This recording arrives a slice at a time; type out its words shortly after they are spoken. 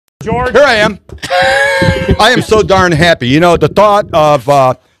George? Here I am. I am so darn happy. You know, the thought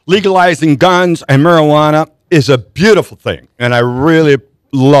of legalizing guns and marijuana is a beautiful thing, and I really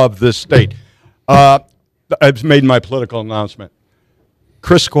love this state. I've made my political announcement.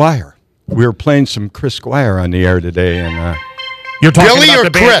 Chris Squire. We were playing some Chris Squire on the air today, and You're talking Billy about or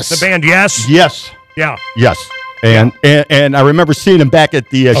the band, Chris? The band, yes? yes, Yeah. yes, and I remember seeing him back at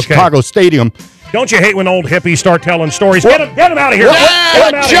the Chicago Stadium. Don't you hate when old hippies start telling stories? Get him out of here. Get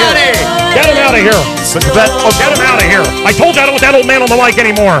him out of Johnny! here. Get him out of here. Get him out of here. I told you I don't want that old man on the mic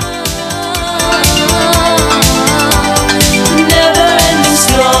anymore.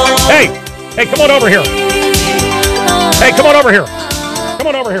 Hey, come on over here. Hey, come on over here. Come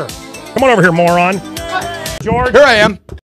on over here. Come on over here, moron. George? Here I am.